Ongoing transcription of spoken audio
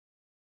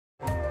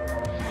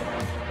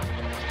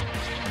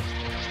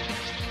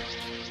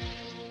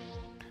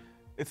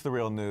It's The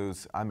Real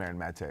News. I'm Aaron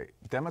Mate.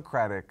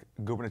 Democratic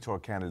gubernatorial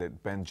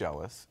candidate Ben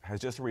Jealous has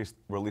just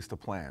released a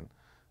plan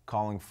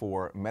calling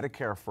for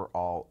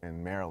Medicare-for-All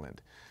in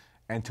Maryland.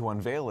 And to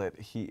unveil it,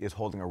 he is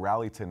holding a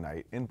rally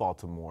tonight in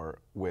Baltimore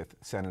with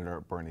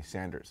Senator Bernie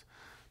Sanders.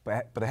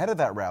 But ahead of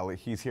that rally,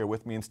 he's here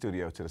with me in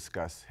studio to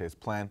discuss his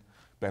plan.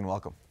 Ben,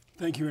 welcome.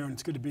 Thank you, Aaron.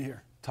 It's good to be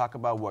here. Talk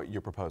about what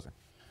you're proposing.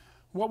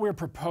 What we're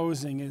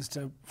proposing is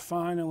to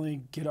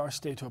finally get our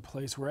state to a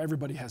place where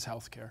everybody has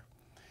health care.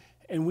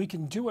 And we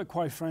can do it,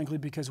 quite frankly,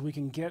 because we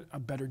can get a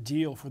better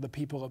deal for the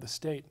people of the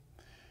state.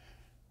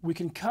 We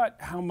can cut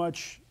how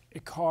much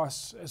it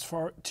costs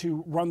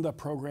to run the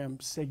program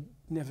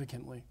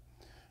significantly.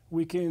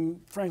 We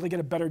can, frankly, get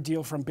a better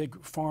deal from Big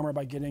Pharma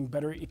by getting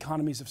better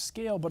economies of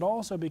scale, but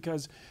also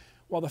because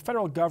while the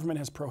federal government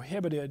has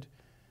prohibited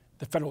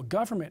the federal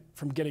government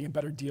from getting a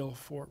better deal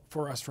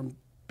for us from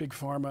Big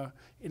Pharma,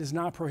 it has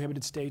not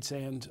prohibited states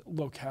and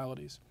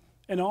localities.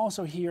 And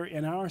also here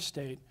in our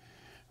state,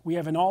 we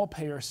have an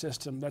all-payer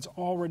system that's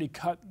already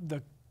cut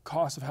the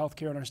cost of health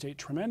care in our state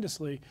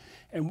tremendously,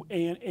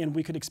 and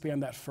we could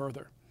expand that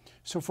further.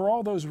 So for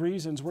all those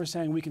reasons, we're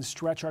saying we can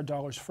stretch our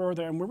dollars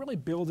further, and we're really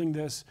building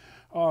this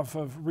off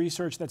of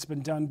research that's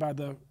been done by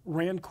the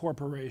RAND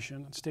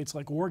Corporation in states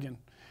like Oregon,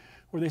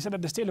 where they said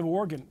that the state of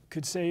Oregon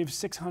could save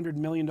 $600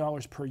 million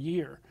per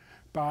year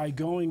by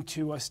going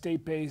to a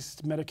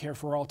state-based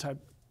Medicare-for-All type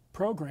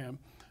program.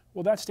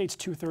 Well, that state's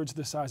 2/3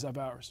 the size of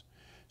ours.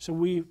 So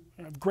we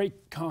have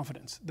great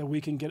confidence that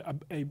we can get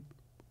a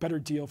better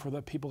deal for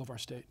the people of our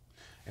state.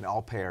 And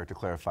all payer, to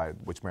clarify,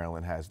 which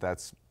Maryland has,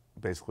 that's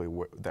basically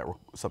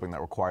something that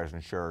requires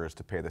insurers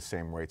to pay the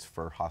same rates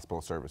for hospital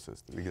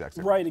services. The exact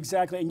same. Right,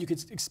 exactly. And you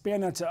could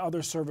expand that to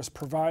other service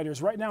providers.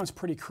 Right now it's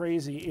pretty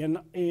crazy.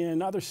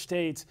 In other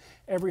states,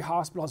 every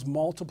hospital has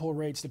multiple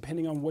rates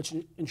depending on which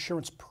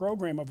insurance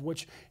program of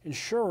which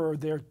insurer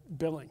they're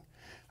billing.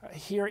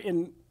 Here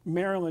in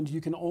Maryland,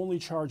 you can only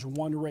charge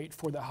one rate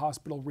for the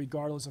hospital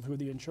regardless of who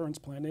the insurance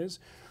plan is.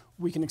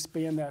 We can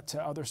expand that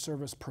to other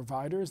service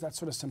providers. That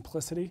sort of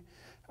simplicity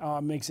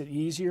makes it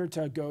easier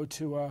to go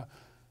to a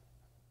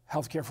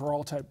healthcare for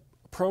all type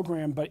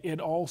program, but it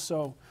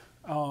also,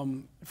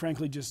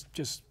 frankly,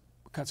 just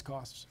cuts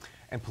costs.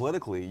 And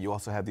politically, you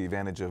also have the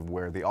advantage of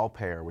where the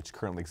all-payer, which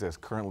currently exists,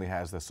 currently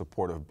has the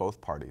support of both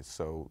parties.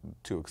 So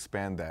to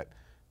expand that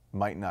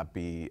might not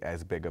be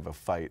as big of a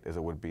fight as it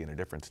would be in a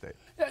different state.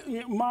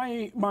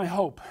 My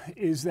hope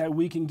is that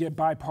we can get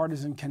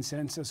bipartisan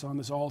consensus on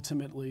this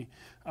ultimately,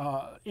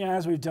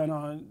 as we've done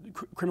on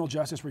criminal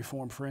justice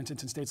reform, for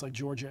instance, in states like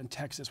Georgia and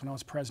Texas. When I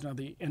was president of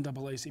the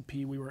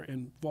NAACP, we were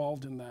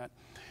involved in that.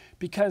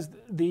 Because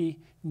the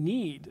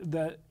need,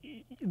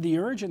 the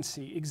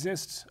urgency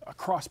exists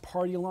across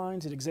party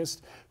lines. It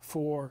exists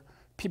for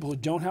people who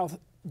don't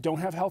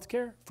have health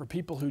care, for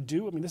people who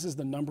do. I mean, this is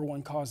the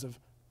 #1 cause of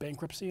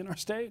bankruptcy in our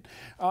state,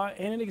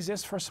 and it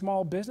exists for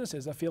small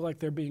businesses that feel like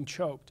they're being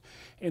choked.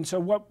 And so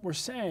what we're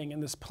saying in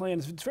this plan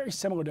is it's very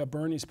similar to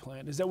Bernie's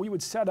plan, is that we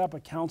would set up a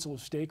council of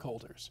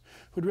stakeholders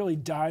who'd really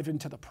dive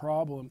into the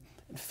problem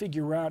and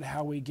figure out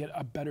how we get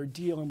a better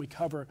deal and we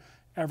cover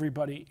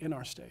everybody in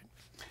our state.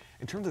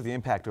 In terms of the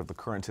impact of the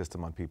current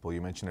system on people, you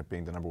mentioned it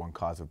being the #1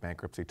 cause of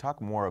bankruptcy. Talk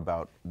more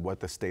about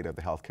what the state of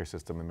the healthcare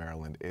system in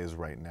Maryland is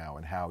right now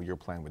and how your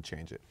plan would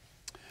change it.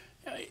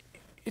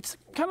 It's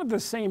kind of the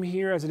same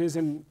here as it is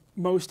in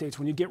most states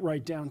when you get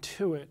right down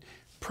to it.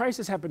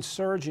 Prices have been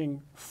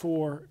surging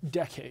for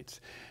decades.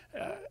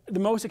 The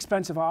most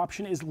expensive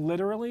option is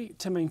literally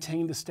to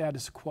maintain the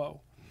status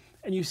quo.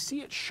 And you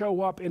see it show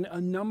up in a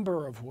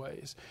number of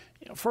ways.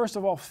 First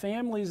of all,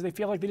 families, they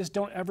feel like they just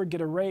don't ever get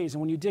a raise.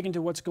 And when you dig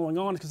into what's going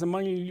on, it's because the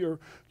money your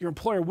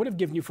employer would have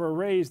given you for a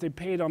raise, they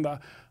paid on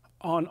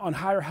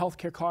higher health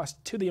care costs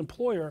to the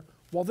employer,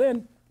 while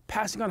then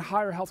passing on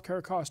higher health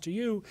care costs to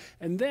you,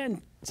 and then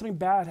something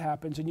bad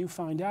happens and you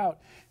find out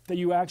that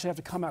you actually have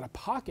to come out of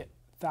pocket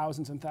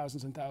thousands and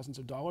thousands and thousands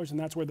of dollars, and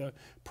that's where the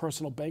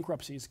personal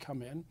bankruptcies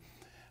come in.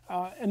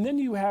 And then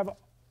you have a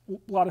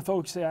lot of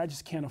folks say, I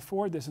just can't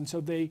afford this, and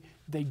so they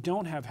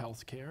don't have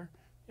health care.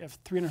 You have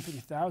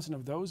 350,000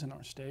 of those in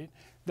our state.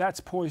 That's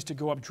poised to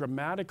go up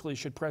dramatically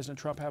should President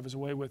Trump have his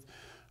way with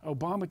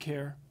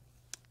Obamacare.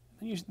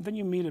 Then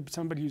you meet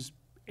somebody who's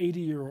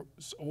 80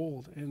 years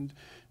old and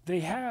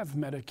they have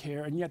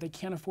Medicare, and yet they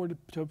can't afford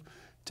to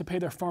pay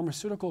their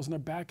pharmaceuticals, and they're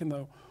back in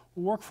the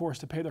workforce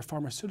to pay their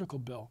pharmaceutical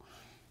bill.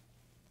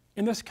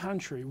 In this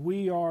country,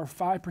 we are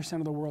 5%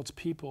 of the world's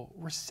people.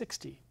 We're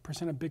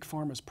 60% of Big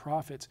Pharma's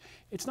profits.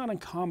 It's not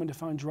uncommon to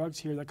find drugs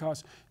here that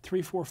cost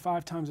 3, 4,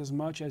 5 times as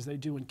much as they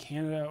do in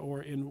Canada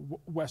or in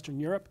Western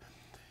Europe.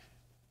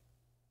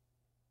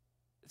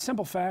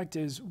 Simple fact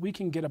is we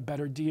can get a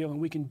better deal, and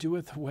we can do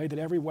it the way that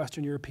every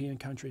Western European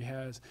country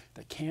has,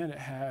 that Canada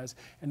has,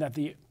 and that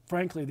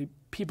frankly, the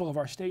people of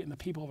our state and the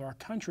people of our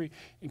country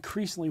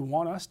increasingly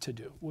want us to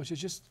do, which is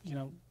just,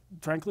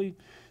 frankly,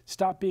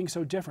 stop being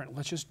so different.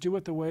 Let's just do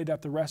it the way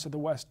that the rest of the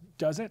West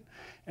does it,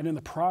 and in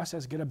the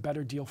process, get a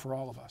better deal for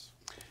all of us.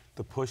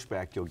 the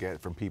pushback you'll get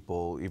from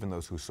people, even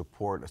those who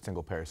support a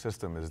single-payer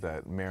system, is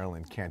that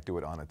Maryland can't do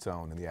it on its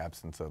own in the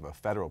absence of a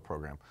federal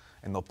program.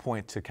 And they'll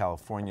point to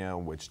California,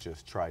 which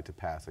just tried to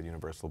pass a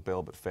universal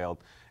bill but failed,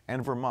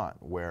 and Vermont,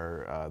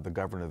 where the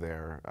governor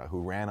there, who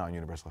ran on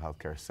universal health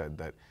care, said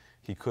that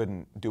he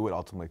couldn't do it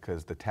ultimately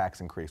because the tax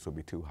increase would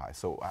be too high.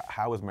 So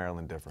how is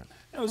Maryland different?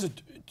 Those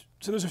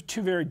are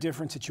two very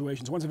different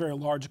situations. One's a very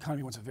large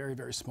economy, one's a very,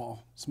 very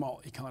small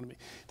economy.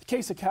 The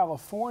case of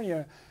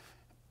California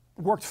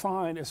worked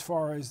fine as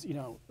far as, you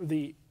know,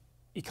 the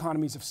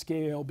economies of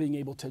scale, being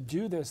able to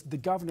do this. The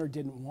governor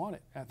didn't want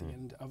it at the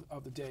end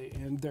of the day,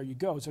 and there you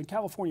go. So in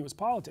California, it was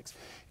politics.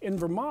 In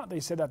Vermont, they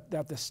said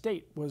that the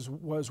state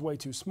was way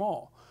too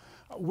small.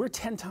 We're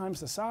 10 times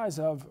the size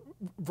of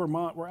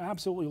Vermont. We're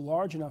absolutely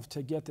large enough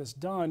to get this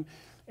done,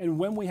 and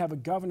when we have a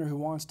governor who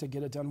wants to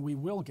get it done, we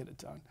will get it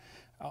done.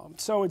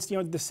 So it's, you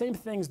know, the same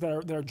things that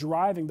are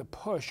driving the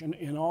push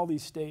in all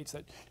these states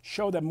that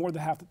show that more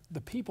than half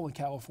the people in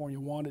California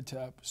wanted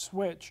to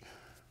switch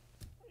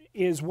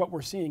is what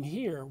we're seeing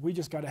here. We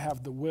just got to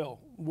have the will.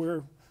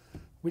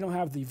 We don't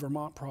have the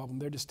Vermont problem.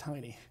 They're just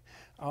tiny,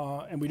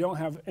 and we don't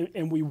have,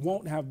 and we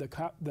won't have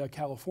the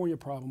California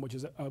problem, which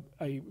is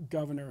a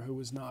governor who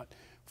is not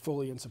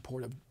fully in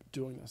support of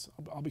doing this.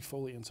 I'll be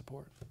fully in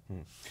support.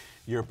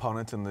 Your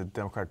opponents in the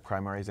Democratic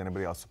primaries,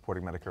 anybody else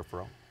supporting Medicare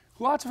for All?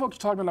 Lots of folks are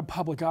talking about a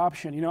public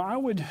option. You know, I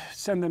would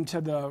send them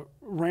to the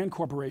RAND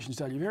Corporation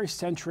study, a very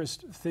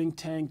centrist think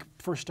tank,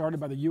 first started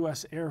by the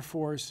U.S. Air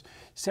Force,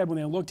 said when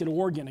they looked at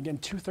Oregon, again,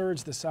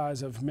 2/3 the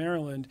size of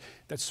Maryland,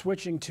 that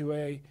switching to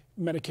a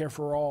Medicare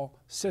for All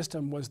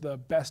system was the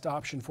best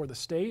option for the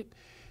state.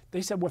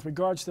 They said with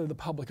regards to the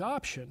public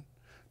option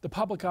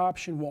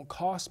won't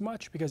cost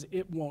much because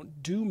it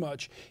won't do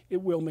much.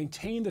 It will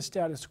maintain the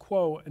status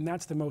quo, and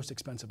that's the most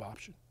expensive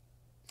option.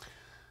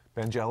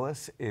 Ben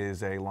Jealous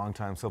is a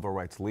longtime civil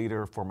rights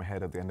leader, former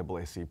head of the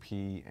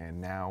NAACP, and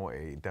now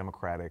a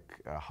Democratic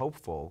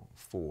hopeful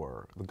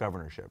for the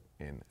governorship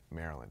in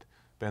Maryland.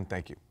 Ben,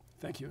 thank you.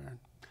 Thank you, Aaron.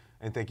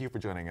 And thank you for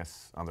joining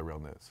us on The Real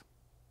News.